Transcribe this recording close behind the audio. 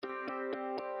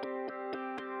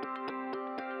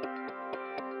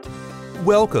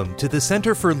Welcome to the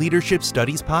Center for Leadership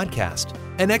Studies podcast,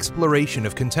 an exploration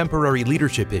of contemporary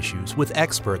leadership issues with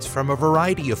experts from a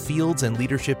variety of fields and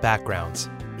leadership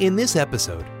backgrounds. In this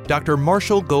episode, Dr.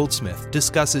 Marshall Goldsmith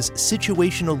discusses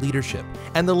situational leadership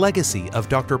and the legacy of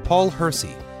Dr. Paul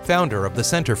Hersey, founder of the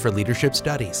Center for Leadership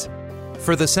Studies.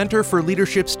 For the Center for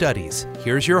Leadership Studies,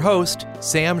 here's your host,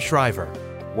 Sam Shriver.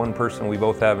 One person we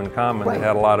both have in common that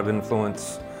had a lot of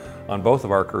influence on both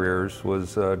of our careers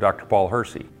was Dr. Paul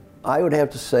Hersey. I would have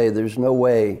to say there's no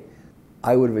way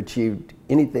I would have achieved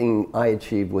anything I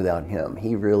achieved without him.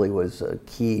 He really was a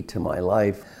key to my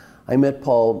life. I met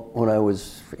Paul when I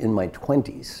was in my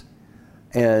 20s,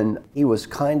 and he was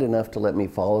kind enough to let me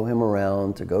follow him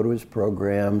around, to go to his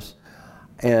programs,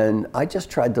 and I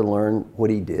just tried to learn what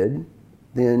he did.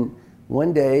 Then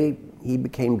one day he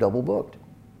became double booked.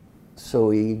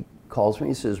 So he calls me,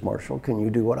 he says, "Marshall, can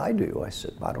you do what I do?" I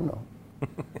said, "I don't know."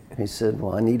 He said,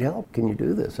 "Well, I need help. Can you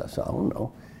do this?" I said, "I don't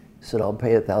know." He said, "I'll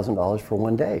pay $1,000 for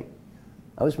one day."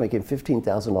 I was making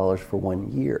 $15,000 for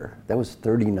 1 year. That was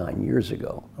 39 years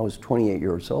ago. I was 28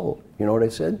 years old. You know what I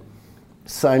said?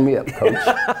 "Sign me up, coach."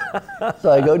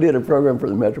 So I did a program for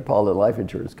the Metropolitan Life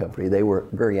Insurance Company. They were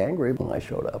very angry when I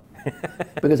showed up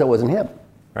because I wasn't him.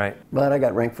 Right. But I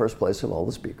got ranked first place of all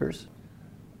the speakers.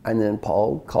 And then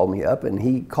Paul called me up, and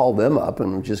he called them up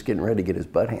and was just getting ready to get his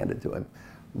butt handed to him.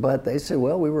 But they said,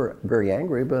 "Well, we were very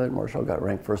angry, but Marshall got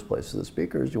ranked first place of the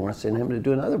speakers. Do you want to send him to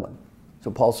do another one?" So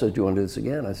Paul said, "Do you want to do this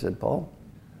again?" I said, "Paul,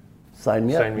 sign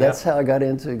me up." That's how I got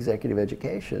into executive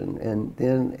education, and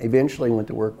then eventually went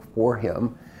to work for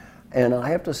him. And I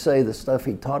have to say, the stuff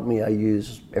he taught me I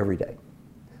use every day.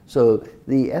 So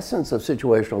the essence of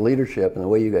situational leadership and the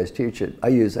way you guys teach it, I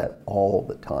use that all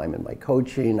the time in my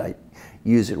coaching. I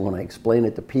use it when I explain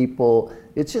it to people.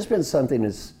 It's just been something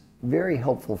that's very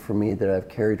helpful for me that I've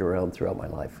carried around throughout my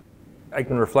life. I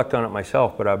can reflect on it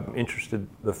myself, but I'm interested,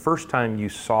 the first time you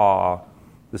saw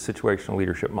the situational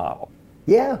leadership model.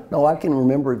 Yeah, no, I can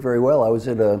remember it very well. I was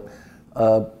at a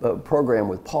program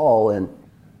with Paul, and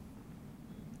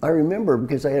I remember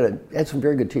because I had some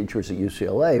very good teachers at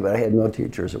UCLA, but I had no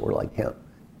teachers that were like him.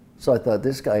 So I thought,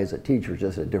 this guy is a teacher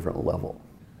just at a different level.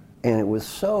 And it was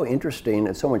so interesting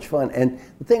and so much fun. And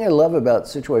the thing I love about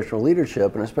situational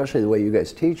leadership, and especially the way you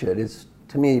guys teach it, is,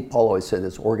 to me, Paul always said,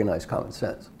 it's organized common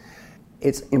sense.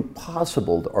 It's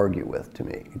impossible to argue with, to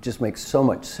me. It just makes so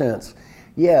much sense.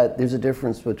 Yeah, there's a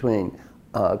difference between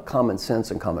common sense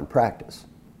and common practice.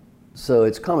 So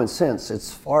it's common sense,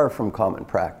 it's far from common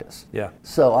practice. Yeah.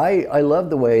 So I love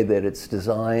the way that it's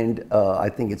designed. I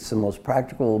think it's the most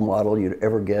practical model you'd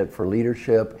ever get for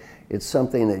leadership. It's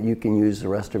something that you can use the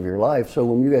rest of your life. So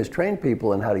when you guys train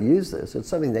people in how to use this, it's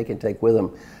something they can take with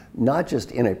them, not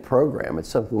just in a program, it's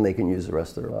something they can use the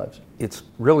rest of their lives. It's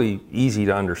really easy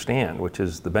to understand, which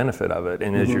is the benefit of it.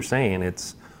 And as you're saying,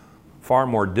 it's far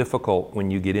more difficult when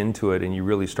you get into it and you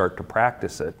really start to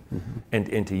practice it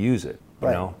and to use it. You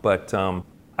know, but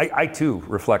I too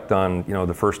reflect on,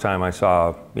 the first time I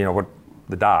saw, what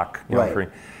the doc,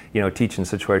 teaching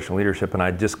situational leadership, and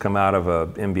I'd just come out of a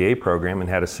MBA program and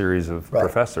had a series of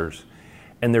professors,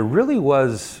 and there really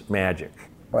was magic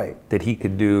that he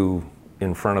could do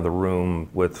in front of the room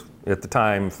with, at the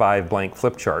time, 5 blank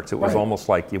flip charts. It was almost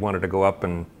like you wanted to go up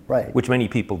and, which many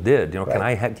people did.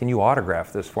 Can you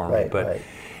autograph this for me?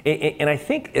 And I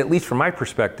think, at least from my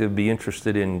perspective, be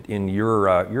interested in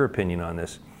your opinion on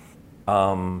this.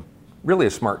 Really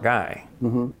a smart guy,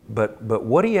 but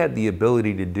what he had the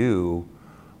ability to do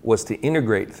was to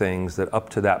integrate things that up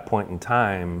to that point in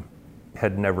time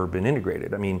had never been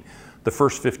integrated. I mean, the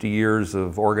first 50 years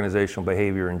of organizational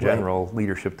behavior in general,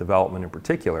 leadership development in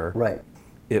particular,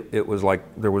 it was like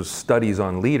there was studies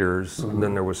on leaders, and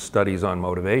then there was studies on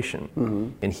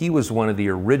motivation. And he was one of the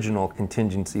original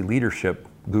contingency leadership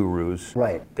gurus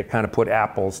that kind of put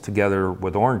apples together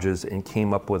with oranges and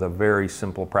came up with a very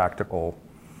simple, practical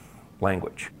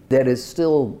language. That is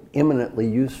still eminently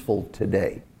useful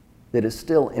today.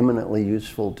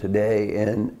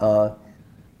 And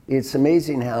it's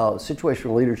amazing how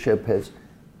situational leadership has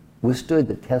withstood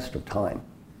the test of time.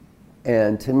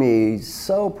 And to me,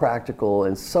 so practical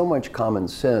and so much common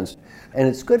sense. And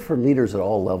it's good for leaders at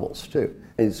all levels too.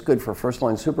 It's good for first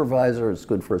line supervisor, it's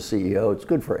good for a CEO, it's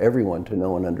good for everyone to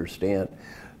know and understand.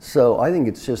 So I think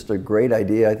it's just a great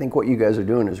idea. I think what you guys are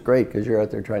doing is great because you're out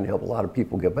there trying to help a lot of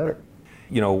people get better.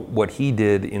 What he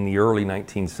did in the early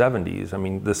 1970s, I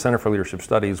mean, the Center for Leadership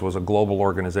Studies was a global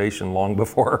organization long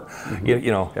before,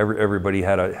 everybody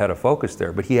had a focus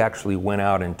there. But he actually went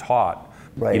out and taught,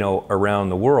 around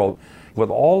the world. With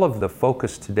all of the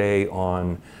focus today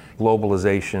on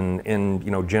globalization and,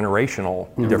 generational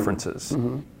differences,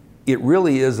 it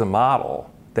really is a model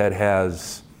that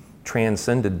has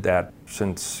transcended that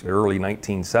since early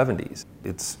 1970s.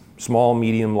 It's small,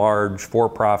 medium, large,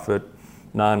 for-profit,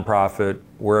 nonprofit,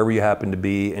 wherever you happen to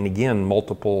be, and again,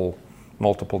 multiple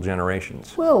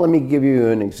generations. Well, let me give you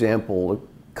an example,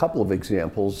 a couple of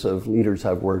examples of leaders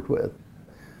I've worked with.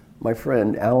 My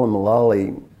friend Alan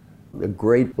Mullally, a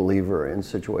great believer in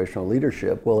situational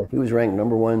leadership. Well, he was ranked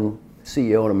 #1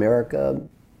 CEO in America,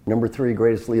 #3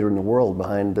 greatest leader in the world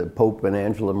behind the Pope and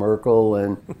Angela Merkel,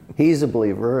 and he's a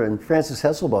believer. And Frances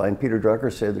Hesselbein, Peter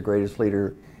Drucker said the greatest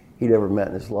leader he'd ever met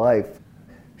in his life.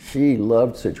 She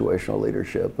loved situational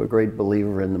leadership, a great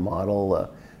believer in the model,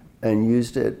 and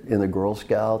used it in the Girl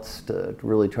Scouts to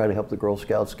really try to help the Girl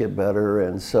Scouts get better.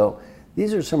 And so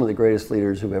these are some of the greatest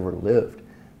leaders who've ever lived.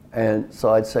 And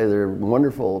so I'd say they're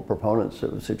wonderful proponents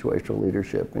of situational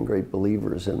leadership and great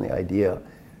believers in the idea.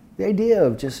 The idea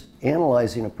of just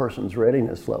analyzing a person's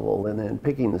readiness level and then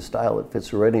picking the style that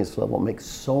fits the readiness level makes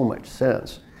so much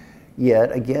sense,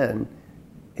 yet again,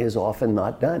 is often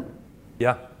not done.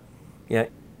 Yeah.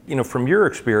 From your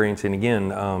experience, and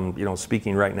again,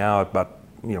 speaking right now about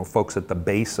folks at the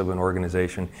base of an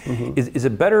organization, is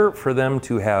it better for them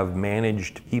to have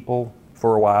managed people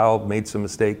for a while, made some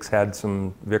mistakes, had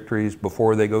some victories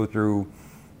before they go through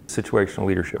situational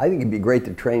leadership? I think it'd be great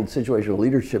to train situational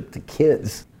leadership to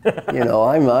kids.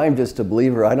 I'm just a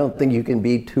believer. I don't think you can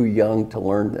be too young to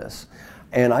learn this.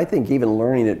 And I think even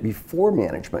learning it before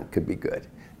management could be good.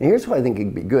 And here's why I think it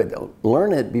could be good, though.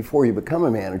 Learn it before you become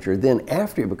a manager, then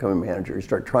after you become a manager, you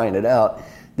start trying it out,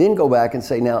 then go back and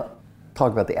say, now,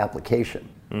 talk about the application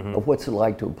of what's it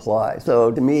like to apply. So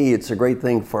to me, it's a great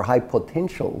thing for high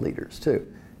potential leaders, too.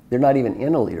 They're not even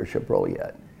in a leadership role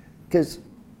yet. Because,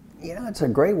 it's a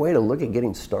great way to look at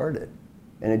getting started.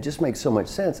 And it just makes so much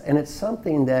sense. And it's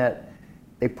something that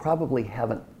they probably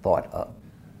haven't thought of.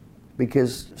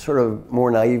 Because sort of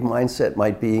more naive mindset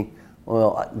might be,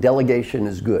 well, delegation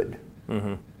is good.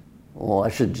 Well, I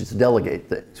should just delegate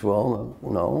things. Well,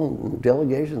 no,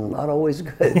 delegation is not always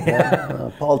good.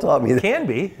 Paul taught me that. Can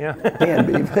be, yeah. Can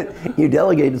be, but you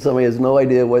delegate to somebody who has no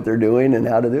idea what they're doing and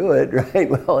how to do it, right?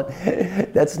 Well,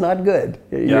 that's not good.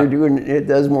 It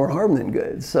does more harm than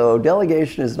good. So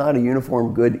delegation is not a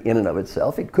uniform good in and of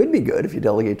itself. It could be good if you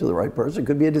delegate to the right person. It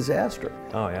could be a disaster.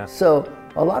 Oh, yeah. So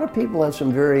a lot of people have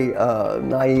some very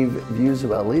naive views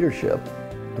about leadership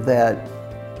that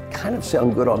kind of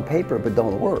sound good on paper but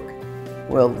don't work.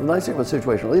 Well, the nice thing about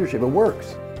situational leadership, it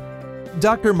works.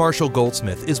 Dr. Marshall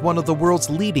Goldsmith is one of the world's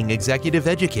leading executive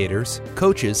educators,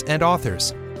 coaches, and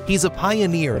authors. He's a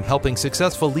pioneer in helping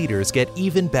successful leaders get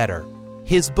even better.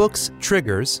 His books,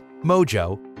 Triggers,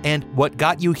 Mojo, and What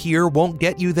Got You Here Won't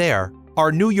Get You There,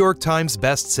 are New York Times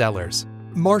bestsellers.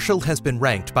 Marshall has been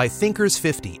ranked by Thinkers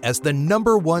 50 as the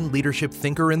 #1 leadership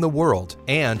thinker in the world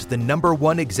and the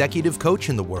 #1 executive coach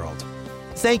in the world.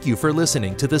 Thank you for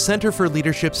listening to the Center for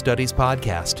Leadership Studies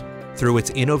podcast. Through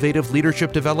its innovative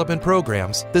leadership development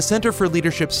programs, the Center for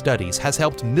Leadership Studies has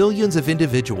helped millions of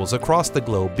individuals across the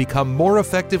globe become more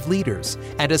effective leaders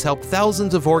and has helped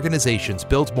thousands of organizations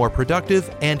build more productive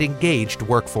and engaged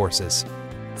workforces.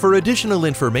 For additional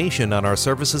information on our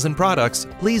services and products,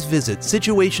 please visit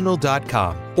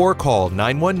situational.com or call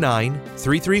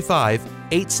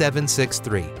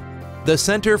 919-335-8763. The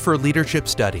Center for Leadership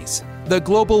Studies, the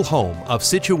global home of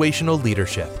situational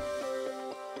leadership.